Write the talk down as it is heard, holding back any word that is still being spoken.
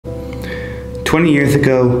20 years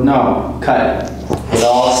ago? No, cut. It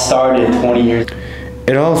all started 20 years.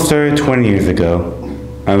 It all started 20 years ago.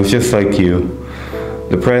 I was just like you.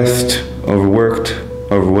 Depressed, overworked,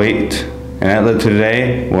 overweight, and that led to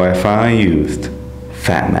today where I finally used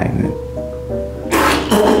Fat Magnet.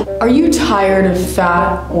 Are you tired of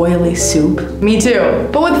fat, oily soup? Me too.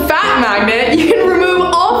 But with Fat Magnet, you can remove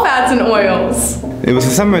all fats and oils. It was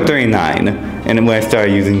December 39, and when I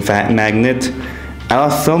started using Fat Magnet, I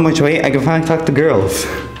lost so much weight I could finally talk to girls.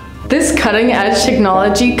 This cutting-edge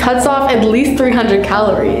technology cuts off at least 300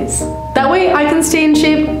 calories. That way I can stay in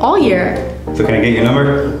shape all year. So can I get your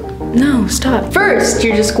number? No, stop. First,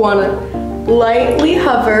 you just want to lightly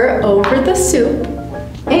hover over the soup,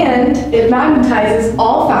 and it magnetizes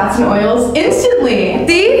all fats and oils instantly.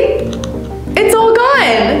 See? It's all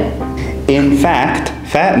gone. In fact,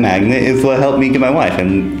 Fat Magnet is what helped me get my wife,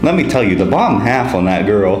 and let me tell you, the bottom half on that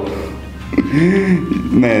girl,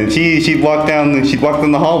 man, she'd walk down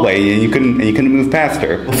the hallway and you couldn't move past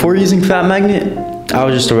her. Before using Fat Magnet, I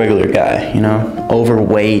was just a regular guy, you know,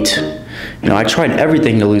 overweight. You know, I tried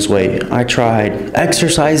everything to lose weight. I tried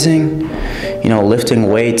exercising, you know, lifting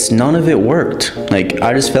weights. None of it worked. Like,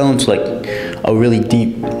 I just fell into like a really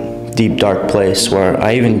deep, dark place where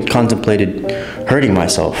I even contemplated hurting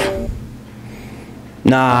myself.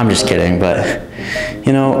 Nah, I'm just kidding, but,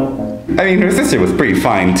 you know. I mean, her sister was pretty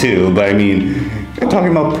fine too, but I mean, you're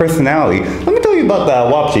talking about personality. Let me tell you about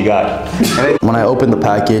that wop she got. When I opened the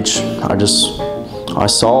package, I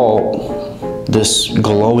saw this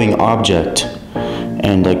glowing object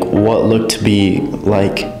and like what looked to be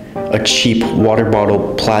like a cheap water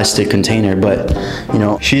bottle plastic container, but you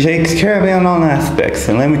know, she takes care of it on all aspects,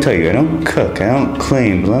 and let me tell you, I don't cook, I don't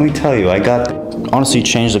clean, but let me tell you, I got honestly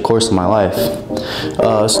changed the course of my life.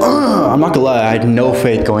 I'm not gonna lie, I had no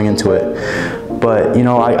faith going into it, but you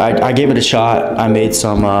know, I gave it a shot. I made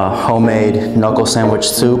some homemade knuckle sandwich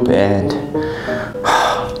soup, and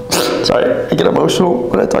sorry, I get emotional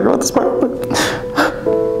when I talk about this part, but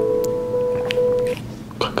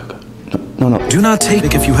no. Do not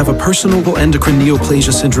take if you have a personal endocrine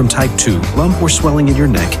neoplasia syndrome type 2, lump or swelling in your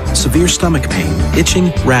neck, severe stomach pain,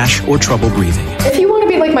 itching, rash, or trouble breathing. If you want to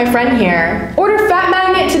be like my friend here, order Fat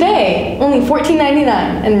Magnet today. Only $14.99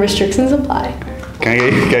 and restrictions apply. Can I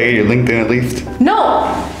get your LinkedIn at least? No!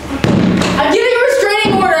 I'm getting a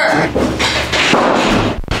restraining order!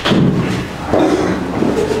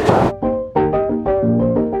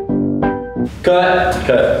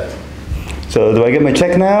 Cut. So do I get my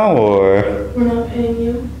check now, or? We're not paying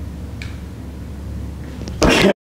you.